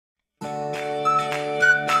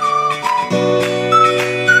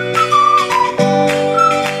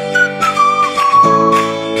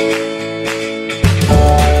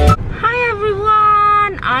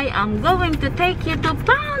going to take you to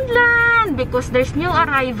Poundland because there's new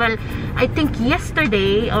arrival, I think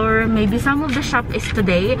yesterday, or maybe some of the shop is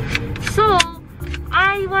today. So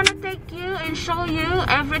I want to take you and show you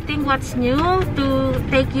everything what's new, to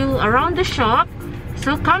take you around the shop.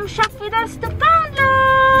 So come shop with us to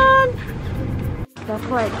Poundland. That's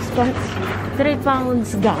quite expensive. 3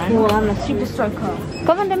 pounds gone. Oh, I'm a superstar car.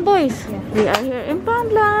 Come on then, boys. Yeah. We are here in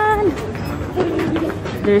Poundland.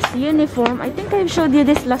 There's uniform. I think I've showed you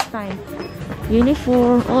this last time.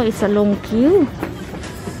 Uniform. Oh, it's a long queue.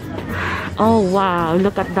 Oh, wow.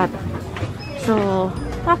 Look at that. So,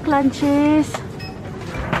 pack lunches.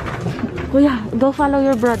 Kuya, go follow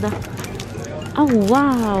your brother. Oh,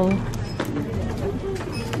 wow.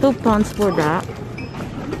 2 pounds for that.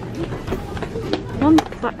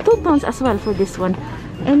 2 pounds as well for this one.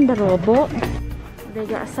 And the robot. They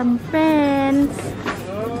got some pens,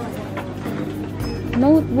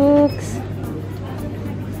 notebooks,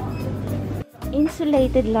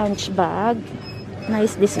 insulated lunch bag.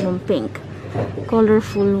 Nice, this one, pink.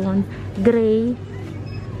 Colorful one, gray.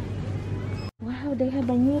 Wow, they have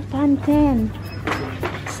a new Pantene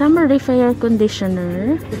summer repair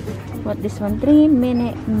conditioner. What this one?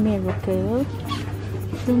 3-minute miracle.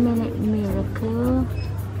 3-minute miracle.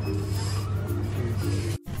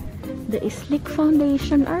 The Slick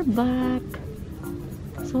foundation are back.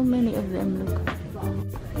 So many of them, look.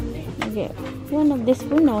 Okay, one of this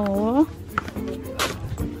for now.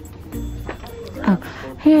 Oh,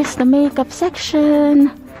 here's the makeup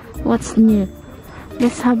section. What's new?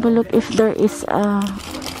 Let's have a look if there is a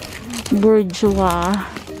bourgeois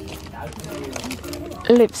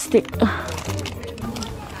lipstick.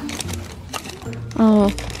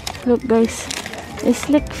 Oh, look guys, a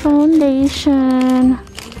Slick foundation.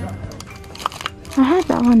 I had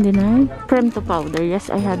that one, didn't I? Creme to powder.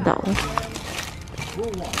 Yes, I had that one.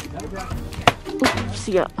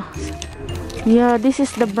 Oops, yeah. Yeah, this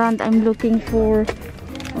is the brand I'm looking for.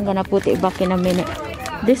 I'm gonna put it back in a minute.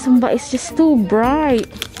 This one is just too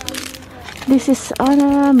bright. This is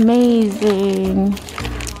amazing.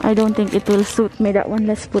 I don't think it will suit me, that one.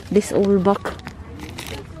 Let's put this all back.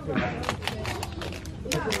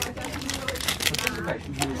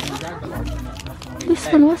 This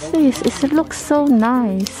one, what's this? It looks so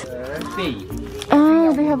nice.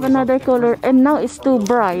 Oh, they have another color, and now it's too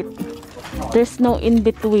bright. There's no in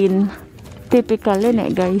between. Typical,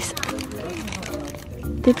 innit, guys?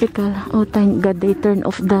 Typical. Oh, thank God they turn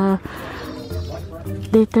off the.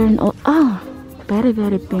 They turn off. Ah, very,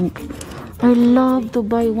 very pink. I love to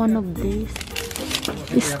buy one of these.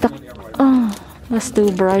 It's stuck. Oh, that's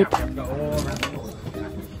too bright.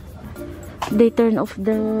 They turn off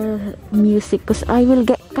the music because I will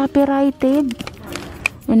get copyrighted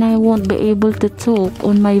and I won't be able to talk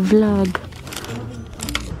on my vlog.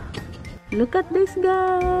 Look at this,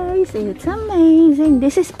 guys. It's amazing.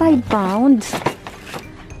 This is 5 pounds.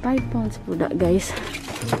 5 pounds for that, guys.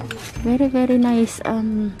 Very, very nice.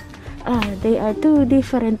 They are 2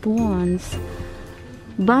 different ones.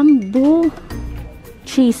 Bamboo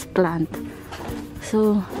cheese plant.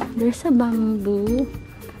 So there's a bamboo.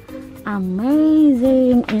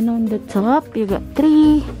 Amazing. And on the top you got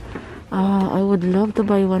 3. I would love to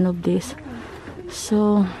buy one of these.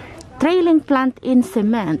 So trailing plant in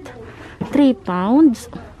cement, 3 pounds,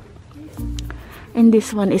 and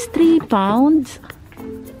this one is 3 pounds.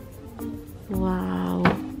 Wow,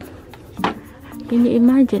 can you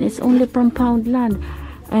imagine? It's only from Poundland.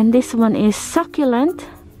 And this one is succulent,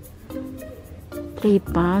 3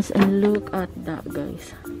 pounds. And look at that,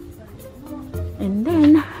 guys. And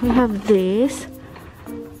then we have this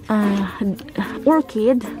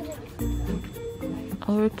orchid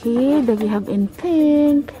that we have in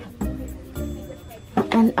pink.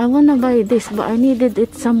 And I wanna buy this, but I needed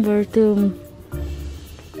it somewhere to.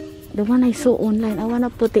 The one I saw online, I wanna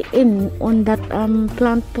put it in on that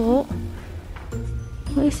plant pot.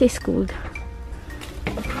 What is this called?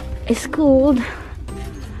 It's called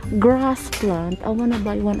grass plant. I wanna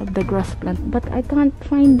buy one of the grass plant, but I can't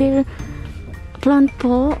find their plant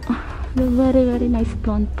pot. The very, very nice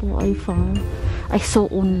plant pot I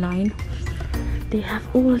saw online. They have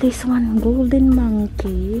all this one, golden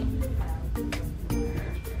monkey,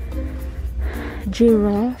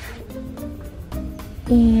 giraffe,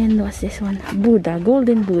 and what's this one? Buddha,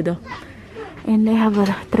 golden Buddha. And they have a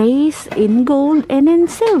trays in gold and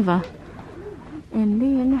in silver. And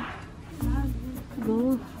then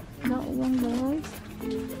gold, that one, guys.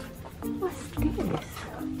 What's this?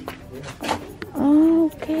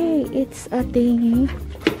 Okay, it's a thingy.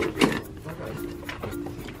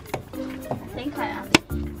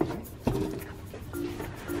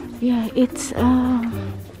 Yeah, it's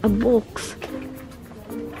a box.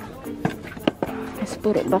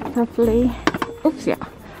 put it back properly. Oops, yeah.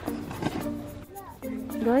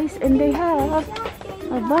 Guys, and they have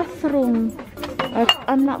a bathroom.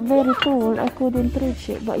 I'm not very tall, I couldn't reach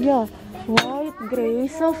it, but yeah, white, gray,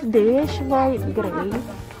 soft dish, white, gray,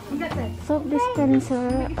 soap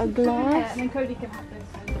dispenser, a glass,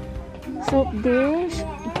 soap dish,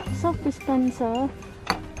 soap dispenser.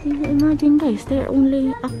 Can you imagine, guys, they're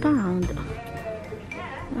only £1.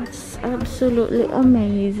 That's absolutely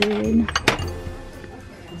amazing.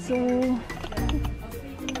 So,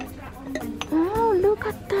 oh, look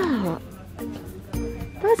at that.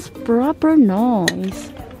 That's proper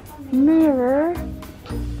nice. Mirror,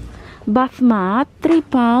 bath mat,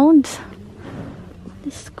 £3.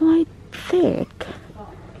 It's quite thick.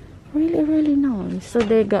 Really, really nice. So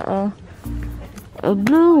they got a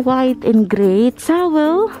blue, white, and gray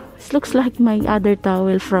towel. This looks like my other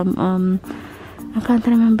towel from I can't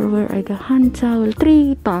remember where I got. Hand towel,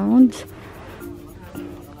 £3.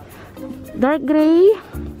 Dark gray,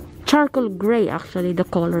 charcoal gray actually the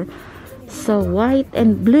color. So white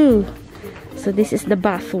and blue. So this is the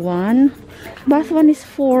bath one. Bath one is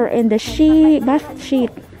 4, and the bath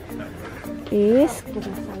sheet is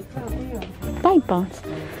 £5.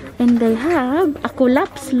 And they have a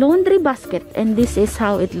collapsed laundry basket, and this is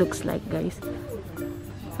how it looks like, guys.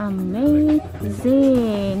 Amazing.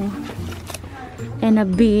 And a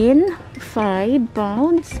bin,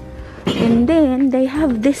 £5. And then they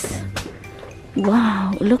have this.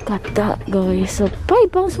 Wow, look at that, guys. So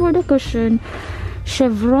 £5 for the cushion.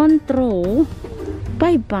 Chevron throw,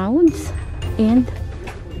 £5. And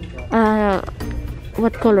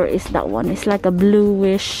what color is that one? It's like a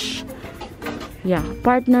bluish. Yeah,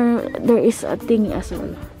 partner, there is a thing as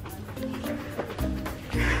well.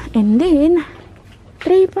 And then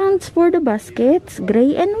 £3 for the baskets,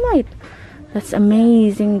 gray and white. That's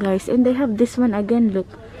amazing, guys. And they have this one again, look,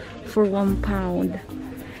 for £1.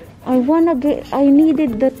 I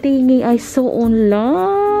needed the thingy I saw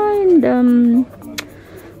online.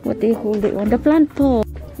 What do you call it one? The plant pot.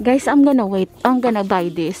 Guys, I'm gonna wait. I'm gonna buy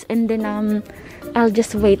this, and then I'll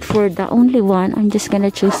just wait for the only one. I'm just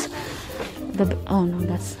gonna choose the. Oh no,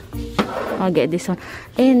 I'll get this one.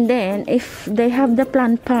 And then if they have the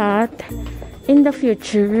plant pot in the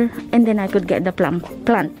future, and then I could get the plant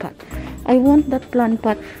pot. I want that plant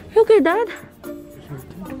pot. Okay, Dad.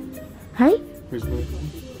 Hi.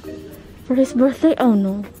 For his birthday? Oh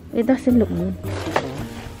no, it doesn't look good.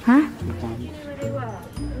 Huh?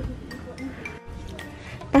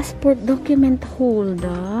 Passport document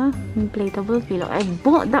holder, inflatable pillow. I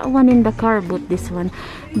bought that one in the car, bought this one,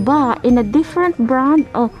 but in a different brand.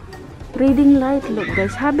 Oh, reading light. Look,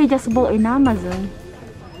 guys, hubby just bought in Amazon.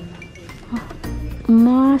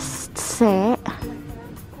 Must set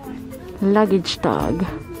luggage tag.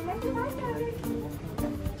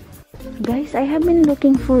 Guys, I have been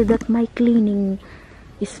looking for my cleaning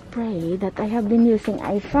spray that I have been using.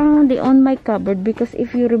 I found it on my cupboard, because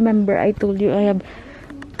if you remember, I told you I have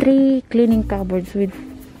 3 cleaning cupboards with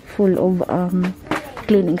full of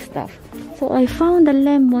cleaning stuff. So I found a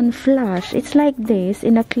lemon flash. It's like this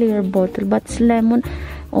in a clear bottle, but it's lemon.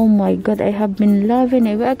 Oh my god, I have been loving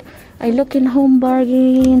it. I look in Home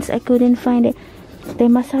Bargains, I couldn't find it. They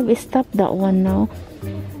must have stopped that one now.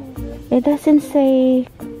 It doesn't say.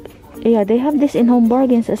 Yeah, they have this in Home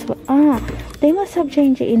Bargains as well. They must have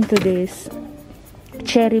changed it into this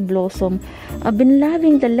cherry blossom. I've been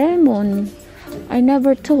loving the lemon. I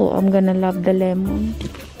never thought I'm gonna love the lemon.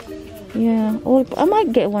 Yeah, I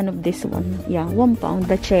might get one of this one. Yeah, £1,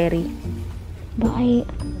 the cherry. But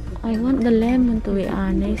I want the lemon, to be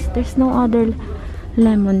honest. There's no other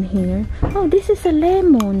lemon here. Oh, this is a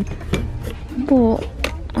lemon. But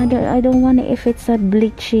I don't want it if it's a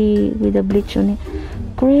bleachy with a bleach on it.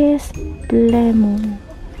 Crisp lemon.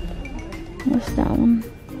 What's that one?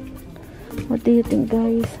 What do you think,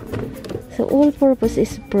 guys? So all-purpose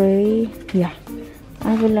spray. Yeah,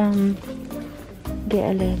 I will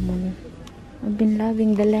get a lemon. I've been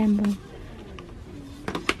loving the lemon.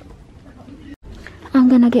 I'm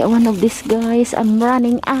gonna get one of these, guys. I'm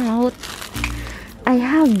running out. I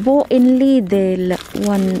have bought in Lidl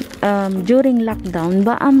one during lockdown,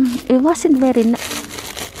 but it wasn't very.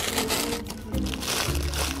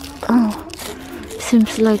 Oh,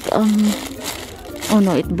 seems like oh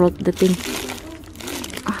no, it broke the thing.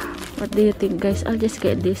 What do you think, guys? I'll just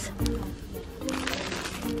get this.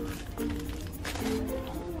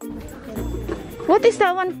 What is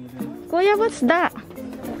that one? Kuya, what's that?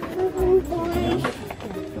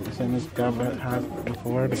 The same as Gabet had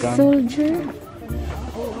before, the gun. Soldier.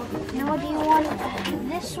 Now do you want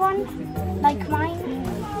this one? Like mine?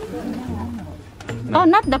 Oh,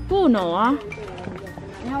 not the puno, ah.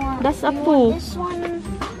 That's a poo. This one.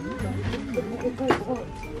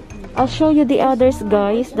 I'll show you the others,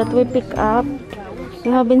 guys, that we pick up.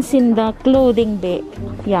 You haven't seen the clothing bag.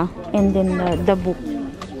 Yeah, and then the book.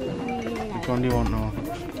 Which one do you want, Noah?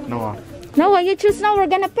 Noah, Noah, you choose now. We're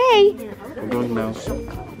gonna pay. we're going now.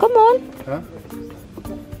 Come on. Huh?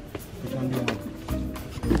 Which one do you want?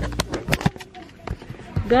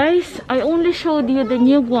 Guys, I only showed you the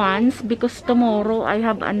new ones because tomorrow I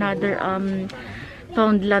have another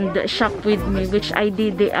Poundland shop with me, which I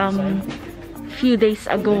did the few days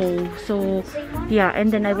ago. So yeah,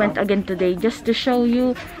 and then I went again today just to show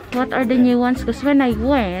you what are the new ones, because when I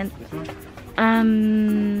went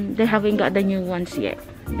they haven't got the new ones yet,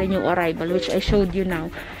 the new arrival, which I showed you now.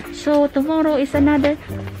 So tomorrow is another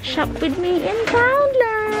shop with me in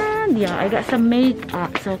Poundland. Yeah, I got some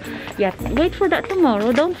makeup. So yeah, wait for that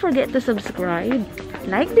tomorrow. Don't forget to subscribe,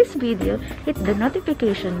 like this video, hit the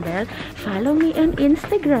notification bell, follow me on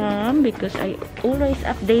Instagram because I always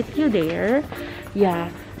update you there.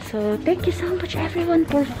 Yeah, so thank you so much everyone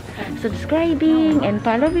for subscribing and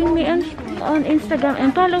following me on Instagram,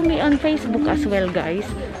 and follow me on Facebook as well, guys.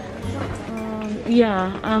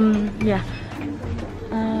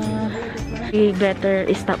 We better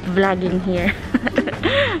stop vlogging here.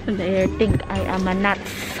 They think I am a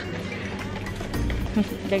nuts.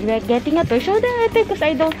 They're getting a toy. Show them because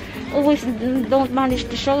I don't manage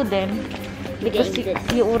to show them because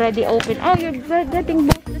you already opened. Oh, you're getting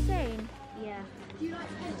both the same. Yeah.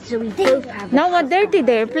 So we both have. Now what dirty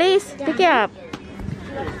there, please pick it up.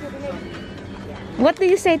 What do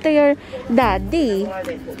you say to your daddy?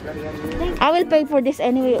 I will pay for this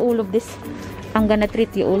anyway. All of this, I'm gonna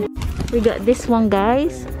treat you all. We got this one,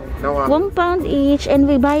 guys. Noah. £1 each, and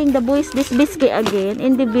we're buying the boys this biscuit again,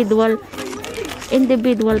 individual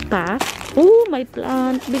pack. Oh, my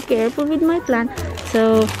plant, be careful with my plant.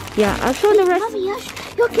 So yeah, I'll show the rest. Mommy,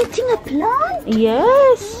 you're getting a plant?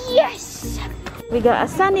 Yes, Yes. we got a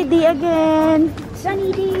sunny day again.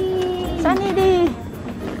 Sunny day. Sunny day.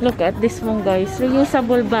 Look at this one, guys.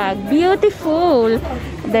 Reusable bag, beautiful.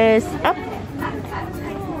 There's a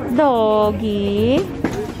doggy.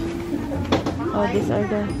 Oh, these are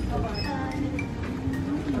the.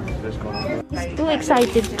 Too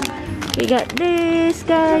excited. We got this,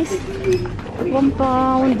 guys. £1.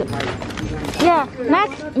 Yeah,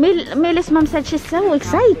 Millie's mom said she's so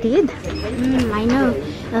excited. I know.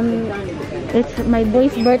 It's my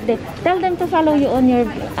boy's birthday. Tell them to follow you on your,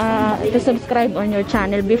 to subscribe on your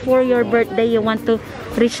channel. Before your birthday, you want to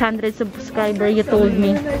reach 100 subscribers, you told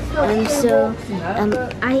me.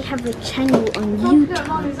 I have a channel on YouTube.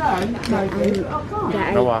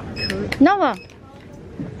 Noah. Noah.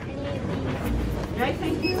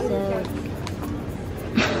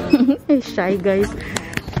 He's shy, guys.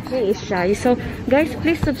 He is shy. So guys,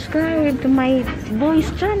 please subscribe to my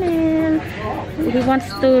boy's channel. He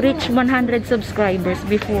wants to reach 100 subscribers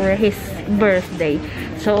before his birthday.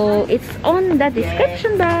 So it's on the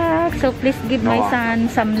description box. So please give my son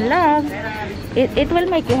some love. It will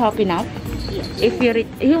make you happy now. If you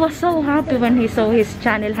he was so happy when he saw his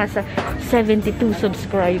channel has a 72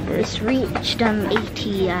 subscribers. It's reached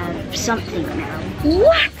 80 something now.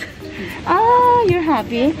 What? Ah, you're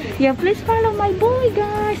happy? Yeah, please follow my boy,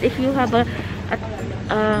 guys. If you have a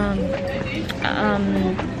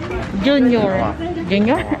junior,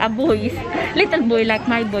 a boy, little boy like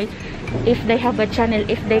my boy, if they have a channel,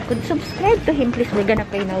 if they could subscribe to him, please. We're gonna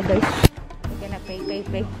pay now, guys. We're gonna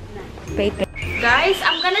pay. Guys,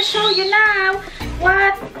 I'm gonna show you now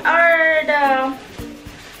what are the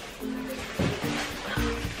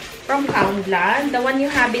from Poundland, the one you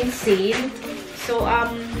haven't seen. So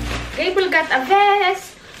Gable got a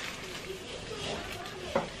vest,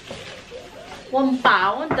 £1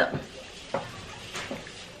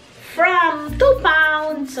 from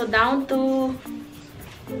 £2, so down to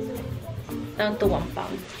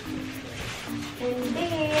 £1. And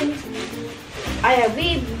then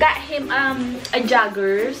we got him a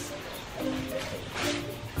joggers.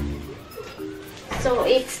 So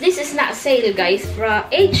this is not sale, guys, from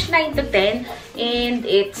age 9 to 10, and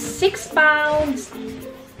it's £6.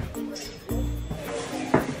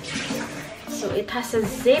 So it has a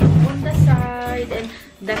zip on the side, and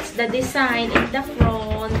that's the design in the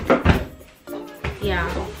front. Yeah,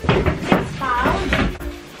 £6.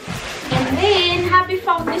 And then Happy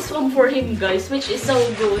found this one for him, guys, which is so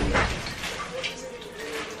good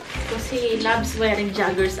because he loves wearing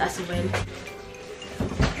joggers as well.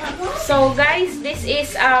 So guys, this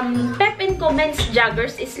is Pep & Co men's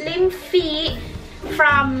joggers, slim fit,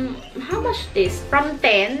 from how much this? From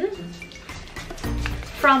 10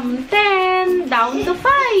 down to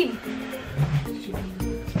 5.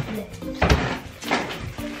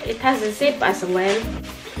 it has a zip as well.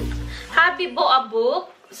 Happy bought a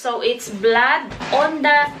book. So it's blood on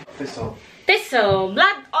the thistle.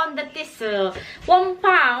 Blood on the thistle. £1,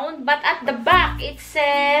 but at the back it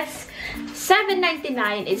says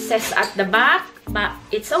 $7.99. It says at the back, but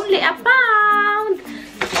it's only £1.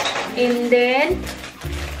 And then,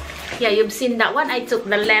 yeah, you've seen that one. I took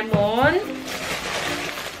the lemon.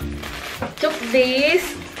 Took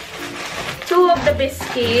this. 2 of the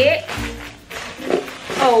biscuit.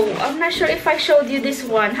 Oh, I'm not sure if I showed you this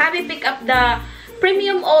one. Happy pick up the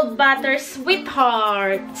Premium Old Butter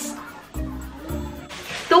Sweethearts.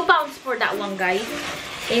 £2 for that one, guys.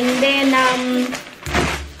 And then,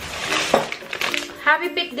 Happy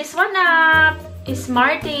pick this one up.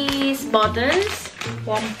 Smarties buttons.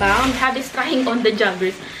 £1. Happy's trying on the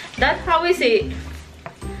joggers. That's how is it.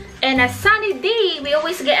 And a sunny day. We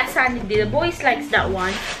always get a sunny day. The boys likes that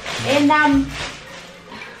one. And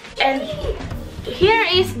here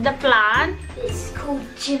is the plant. It's called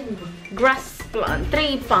Jimbo. Grass plant.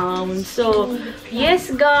 £3. So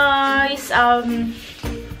yes, guys.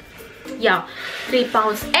 Yeah,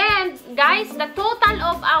 £3. And guys, the total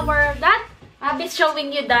of our I'll be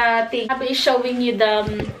showing you the thing. I'll be showing you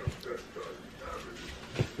the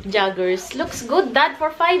joggers. Looks good, Dad,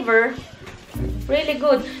 for $5. Really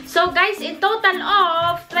good. So guys, in total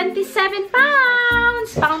of £27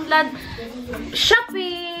 Poundland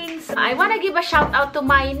shopping. I want to give a shout out to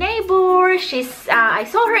my neighbor. I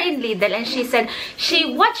saw her in Lidl and she said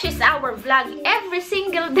she watches our vlog every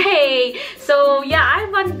single day. So yeah,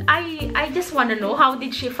 I just want to know how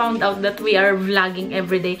did she found out that we are vlogging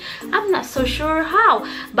every day. I'm not so sure how,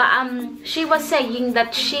 but she was saying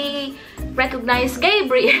that she recognized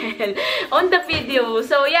Gabriel on the video.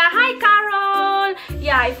 So yeah, hi Carol.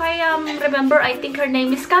 Yeah, if I remember, I think her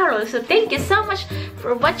name is Carol. So thank you so much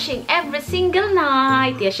for watching every single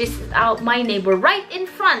night. Yeah, she's my neighbor right in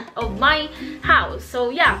front of my house. So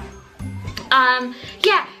yeah,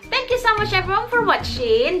 yeah, thank you so much everyone for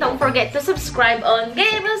watching. Don't forget to subscribe on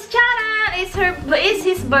Gabriel's channel. It's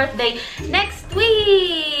his birthday next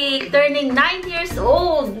week, turning 9 years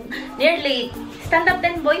old. Nearly. Stand up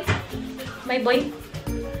then, boy. My boy.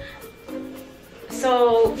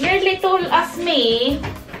 So nearly tall as me.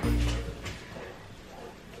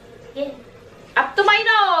 Yeah. Up to my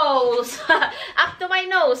nose. Up to my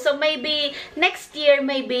nose. So maybe next year,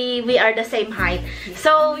 maybe we are the same height.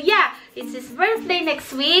 So yeah, it's his birthday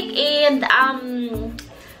next week. And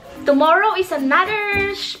tomorrow is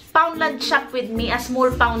another Poundland shop with me. A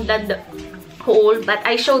small Poundland haul. But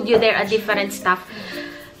I showed you there a different stuff.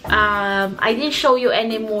 I didn't show you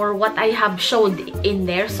anymore what I have showed in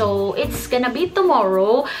there, so it's gonna be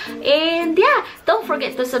tomorrow. And yeah, don't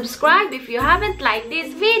forget to subscribe if you haven't liked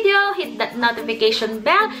this video. Hit that notification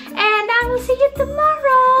bell and I will see you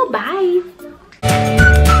tomorrow. Bye.